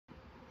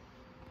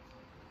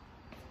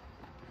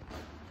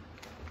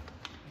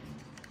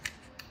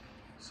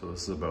So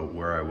this is about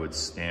where I would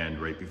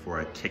stand right before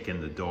I kick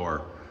in the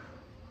door.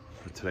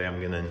 But today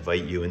I'm gonna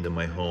invite you into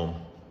my home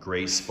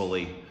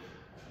gracefully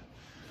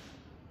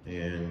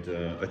and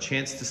a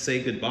chance to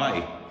say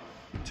goodbye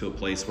to a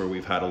place where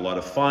we've had a lot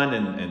of fun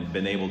and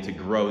been able to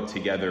grow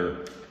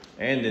together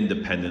and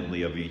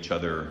independently of each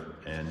other.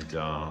 And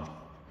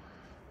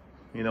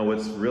you know,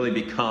 it's really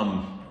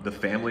become the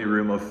family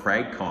room of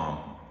fragcom.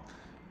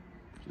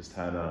 Just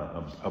had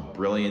a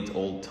brilliant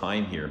old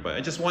time here, but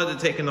I just wanted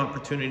to take an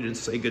opportunity to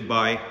say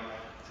goodbye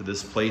to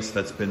this place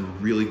that's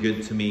been really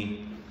good to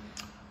me,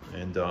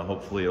 and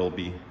hopefully it'll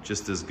be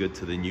just as good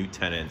to the new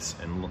tenants.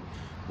 And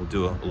we'll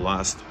do a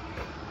last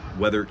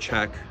weather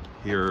check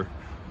here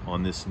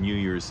on this New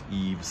Year's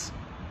Eve's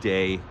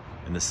day,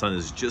 and the sun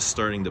is just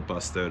starting to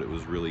bust out. It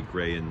was really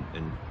gray and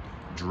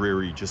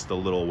dreary just a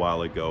little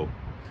while ago,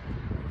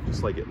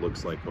 just like it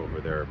looks like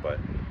over there, but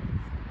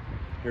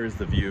here's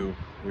the view,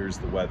 here's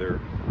the weather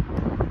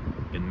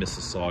in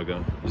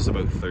Mississauga. Just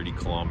about 30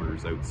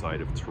 kilometers outside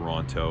of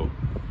Toronto,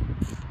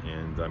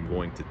 and I'm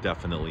going to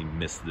definitely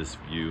miss this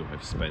view.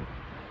 I've spent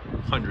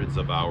hundreds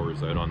of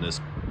hours out on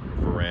this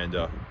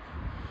veranda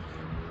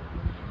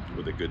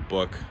with a good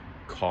book,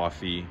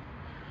 coffee,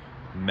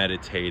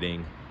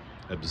 meditating,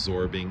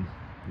 absorbing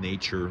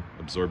nature,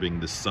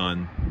 absorbing the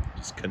sun,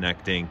 just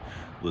connecting,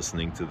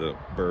 listening to the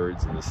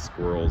birds and the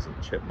squirrels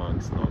and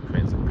chipmunks and all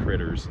kinds of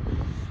critters.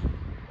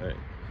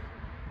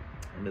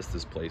 I missed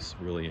this place,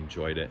 really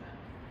enjoyed it.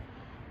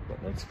 But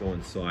let's go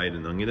inside,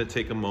 and I'm gonna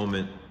take a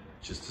moment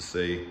just to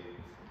say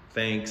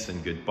thanks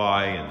and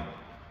goodbye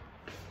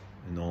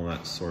and all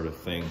that sort of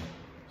thing.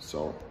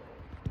 So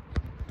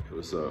it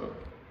was a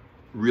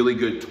really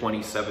good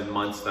 27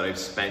 months that I've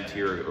spent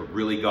here. I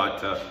really got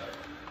to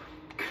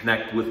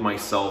connect with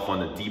myself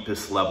on the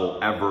deepest level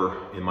ever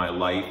in my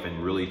life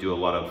and really do a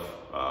lot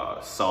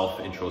of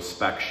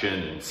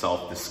self-introspection and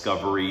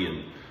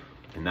self-discovery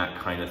and that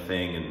kind of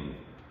thing, and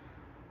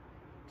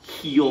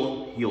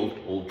healed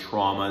old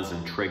traumas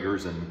and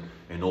triggers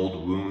and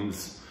old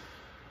wounds,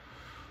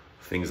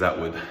 things that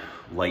would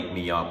light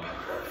me up,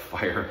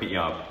 fire me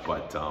up.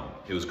 But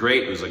it was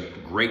great. It was a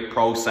great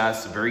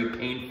process, very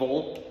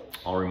painful.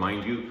 I'll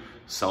remind you,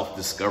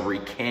 self-discovery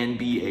can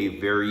be a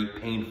very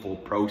painful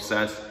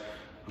process,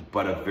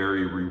 but a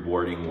very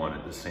rewarding one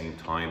at the same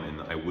time.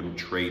 And I wouldn't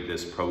trade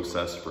this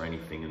process for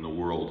anything in the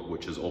world,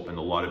 which has opened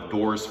a lot of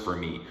doors for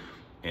me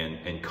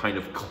and kind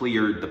of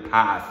cleared the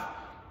path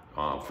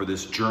for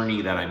this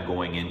journey that I'm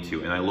going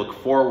into. And I look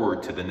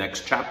forward to the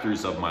next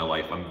chapters of my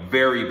life. I'm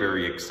very,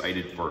 very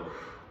excited for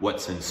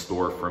what's in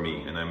store for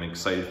me, and I'm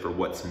excited for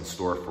what's in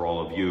store for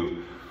all of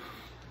you.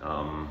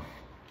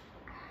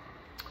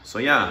 So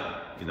yeah,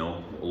 you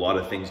know, a lot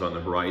of things on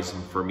the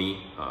horizon for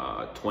me.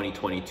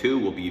 2022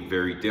 will be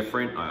very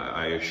different.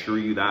 I assure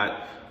you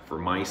that for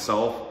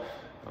myself.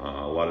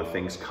 A lot of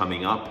things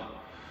coming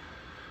up.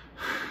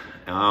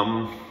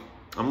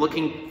 I'm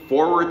looking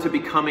forward to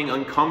becoming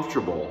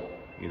uncomfortable.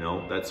 You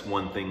know, that's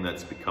one thing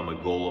that's become a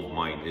goal of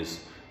mine,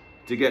 is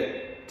to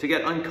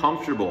get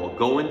uncomfortable,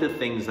 go into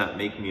things that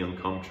make me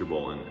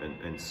uncomfortable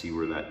and see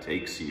where that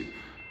takes you.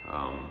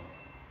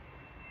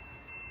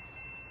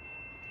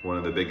 One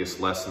of the biggest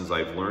lessons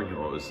I've learned, you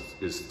know,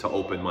 is to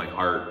open my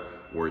heart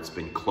where it's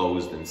been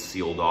closed and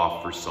sealed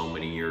off for so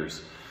many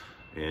years,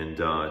 and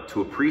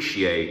to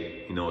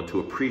appreciate, you know,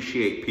 to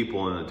appreciate people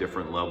on a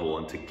different level,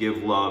 and to give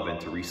love and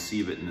to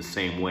receive it in the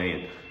same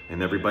way.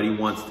 And everybody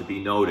wants to be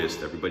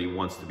noticed, everybody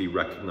wants to be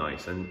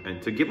recognized,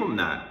 and to give them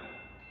that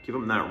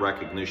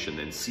recognition,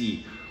 and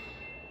see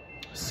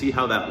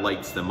how that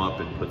lights them up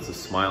and puts a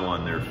smile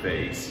on their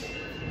face.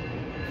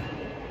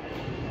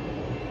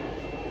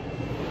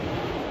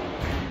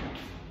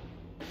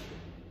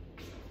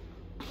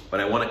 But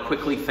I want to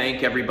quickly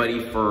thank everybody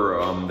for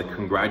the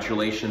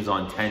congratulations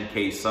on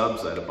 10K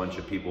subs. I had a bunch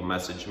of people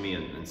message me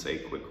and say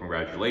quick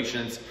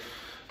congratulations.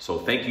 So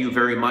thank you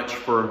very much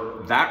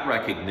for that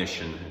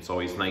recognition. It's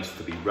always nice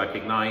to be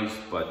recognized,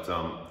 but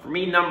for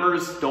me,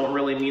 numbers don't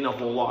really mean a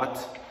whole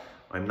lot.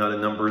 I'm not a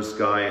numbers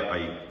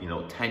guy. You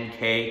know,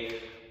 10K,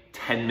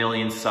 10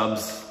 million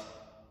subs,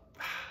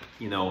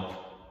 you know,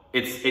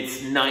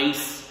 it's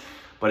nice,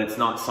 but it's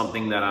not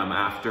something that I'm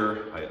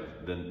after.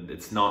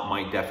 It's not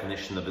my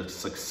definition of a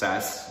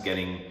success.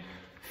 Getting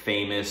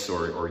famous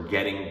or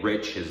getting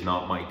rich is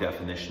not my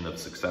definition of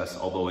success,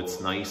 although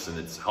it's nice and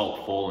it's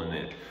helpful, and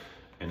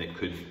it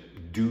could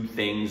do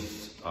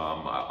things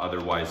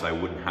otherwise I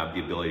wouldn't have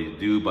the ability to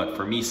do. But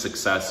for me,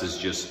 success is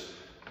just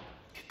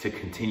to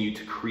continue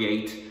to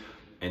create,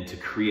 and to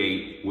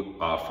create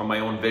from my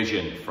own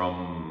vision,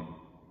 from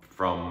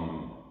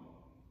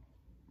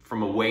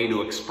a way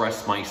to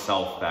express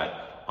myself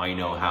that I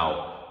know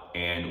how,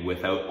 and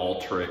without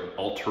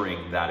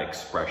altering that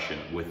expression,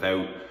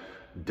 without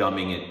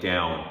dumbing it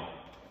down.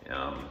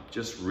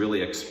 Just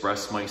really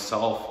express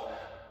myself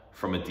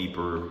from a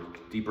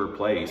deeper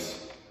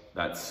place.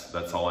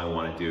 That's all I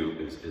want to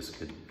do, is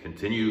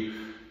continue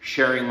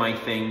sharing my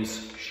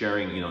things,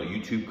 sharing, you know,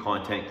 YouTube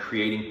content,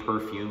 creating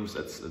perfumes.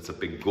 That's a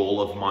big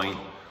goal of mine.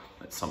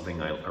 That's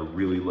something I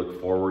really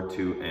look forward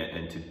to,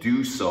 and to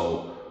do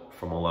so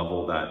from a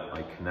level that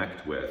I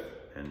connect with.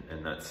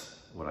 And that's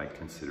what I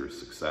consider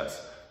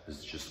success,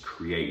 is just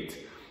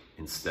create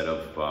instead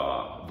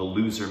of the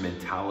loser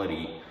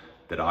mentality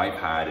that I've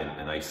had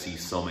and I see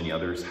so many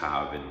others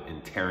have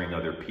in tearing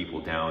other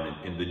people down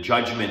and the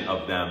judgment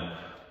of them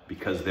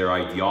because their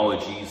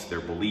ideologies,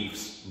 their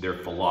beliefs, their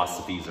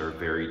philosophies are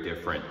very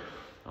different.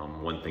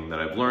 One thing that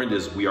I've learned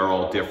is we are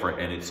all different,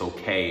 and it's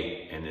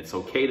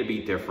okay to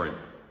be different.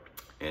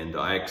 And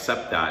I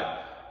accept that.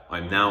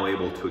 I'm now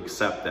able to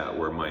accept that,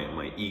 where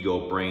my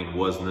ego brain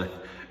wasn't,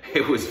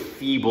 it was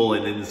feeble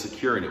and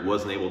insecure, and it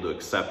wasn't able to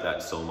accept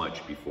that so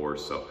much before.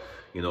 So,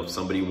 you know, if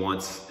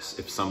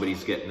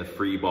somebody's getting a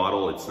free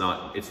bottle, it's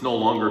no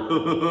longer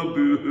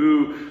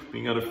boo-hoo,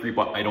 being on a free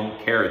bottle. I don't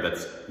care.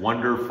 That's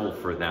wonderful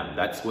for them.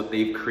 That's what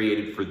they've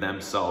created for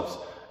themselves.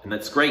 And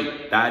that's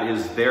great. That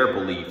is their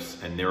beliefs,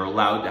 and they're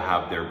allowed to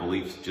have their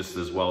beliefs just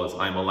as well as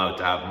I'm allowed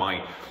to have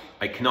mine.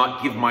 I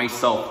cannot give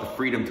myself the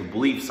freedom to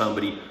believe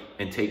somebody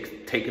and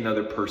take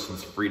another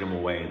person's freedom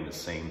away in the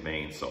same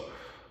vein. So,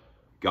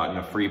 gotten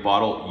a free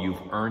bottle,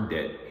 you've earned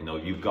it. You know,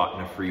 you've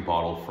gotten a free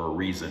bottle for a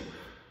reason.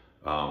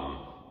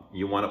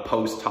 You want to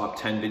post top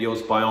 10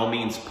 videos, by all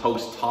means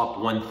post top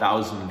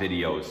 1,000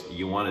 videos.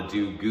 You want to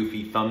do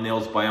goofy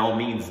thumbnails, by all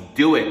means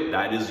do it.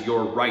 That is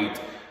your right.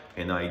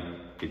 And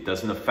it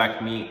doesn't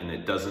affect me, and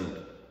it doesn't,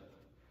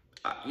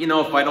 you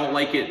know, if I don't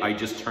like it, I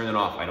just turn it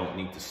off. I don't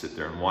need to sit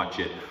there and watch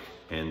it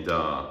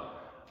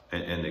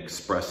and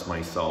express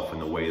myself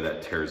in a way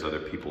that tears other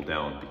people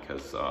down,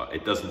 because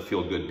it doesn't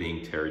feel good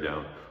being teared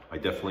down. I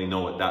definitely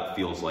know what that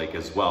feels like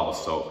as well.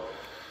 So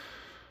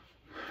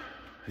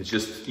it's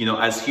just, you know,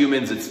 as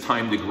humans, it's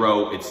time to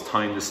grow. It's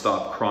time to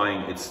stop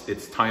crying.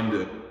 It's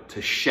time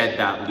to shed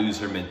that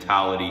loser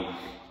mentality.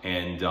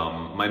 And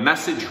my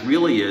message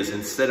really is,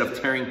 instead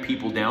of tearing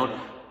people down,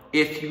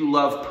 if you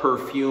love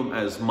perfume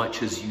as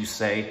much as you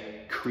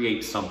say,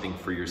 create something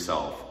for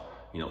yourself.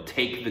 You know,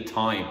 take the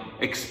time,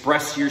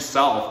 express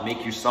yourself,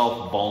 make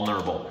yourself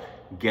vulnerable,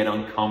 get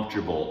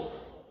uncomfortable,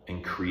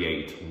 and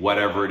create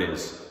whatever it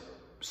is.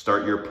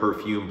 Start your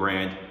perfume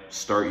brand,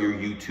 start your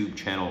YouTube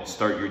channel,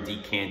 start your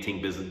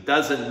decanting business.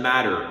 Doesn't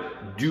matter.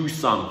 Do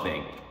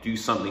something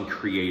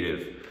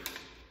creative.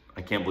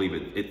 I can't believe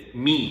it.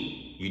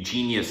 Me,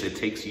 Eugenius, it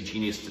takes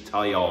Eugenius to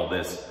tell you all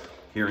this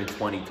here in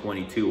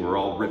 2022. We're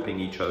all ripping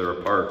each other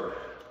apart.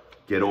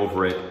 Get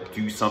over it.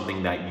 Do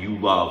something that you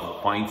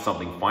love. Find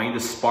something. Find a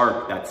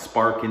spark, that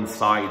spark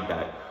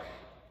inside,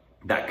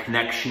 that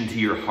connection to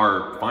your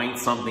heart. Find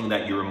something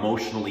that you're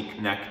emotionally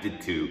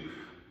connected to,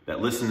 that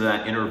listen to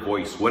that inner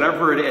voice,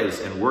 whatever it is,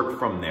 and work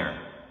from there,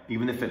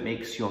 even if it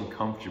makes you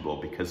uncomfortable.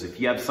 Because if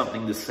you have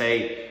something to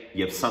say,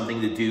 you have something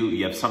to do,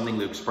 you have something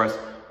to express,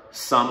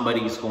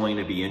 somebody's going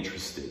to be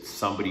interested.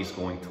 Somebody's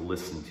going to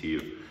listen to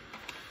you.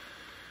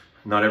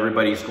 Not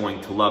everybody's going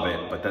to love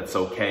it, but that's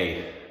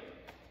okay.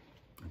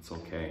 It's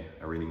okay.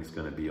 Everything's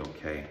going to be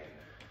okay.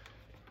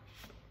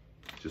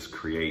 Just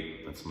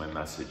create. That's my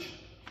message.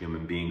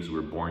 Human beings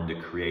were born to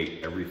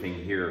create. Everything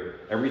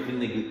here,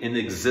 everything in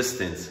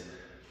existence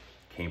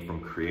came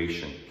from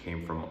creation,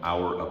 came from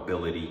our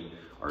ability,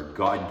 our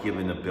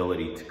God-given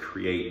ability to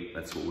create.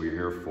 That's what we're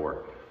here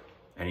for.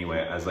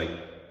 Anyway, as I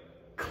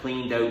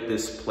cleaned out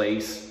this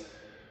place,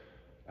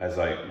 as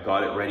I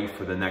got it ready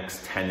for the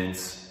next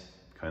tenants,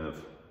 kind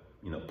of,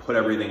 you know, put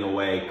everything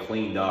away,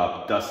 cleaned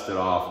up, dusted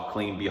off,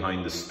 cleaned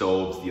behind the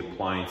stoves, the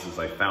appliances.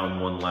 I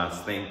found one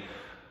last thing.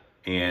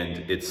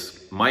 And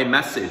it's my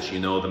message, you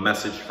know, the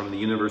message from the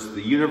universe.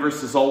 The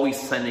universe is always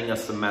sending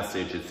us a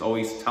message. It's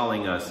always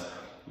telling us,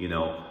 you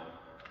know,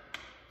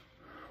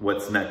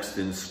 what's next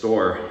in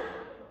store.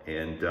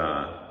 And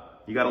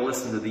you got to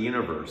listen to the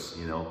universe,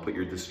 you know, put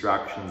your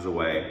distractions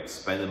away,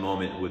 spend a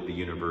moment with the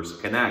universe,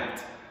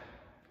 connect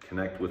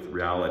with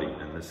reality.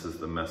 And this is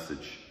the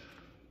message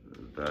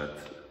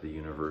that the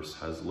universe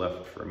has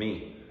left for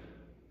me.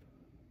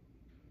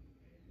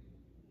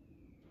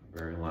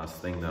 Very last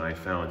thing that I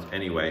found.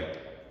 Anyway,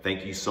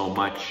 thank you so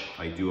much.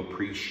 I do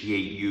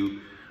appreciate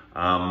you.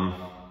 And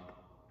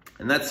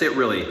that's it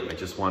really. I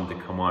just wanted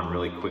to come on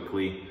really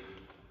quickly,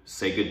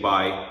 say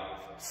goodbye,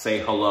 say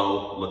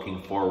hello,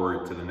 looking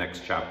forward to the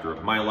next chapter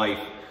of my life,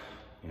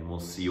 and we'll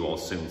see you all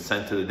soon.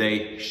 Scent of the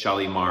day,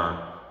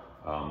 Shalimar,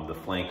 the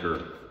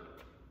flanker,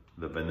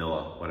 the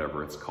vanilla,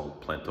 whatever it's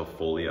called,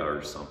 Plantifolia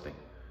or something.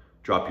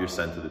 Drop your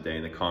scent of the day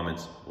in the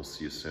comments. We'll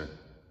see you soon.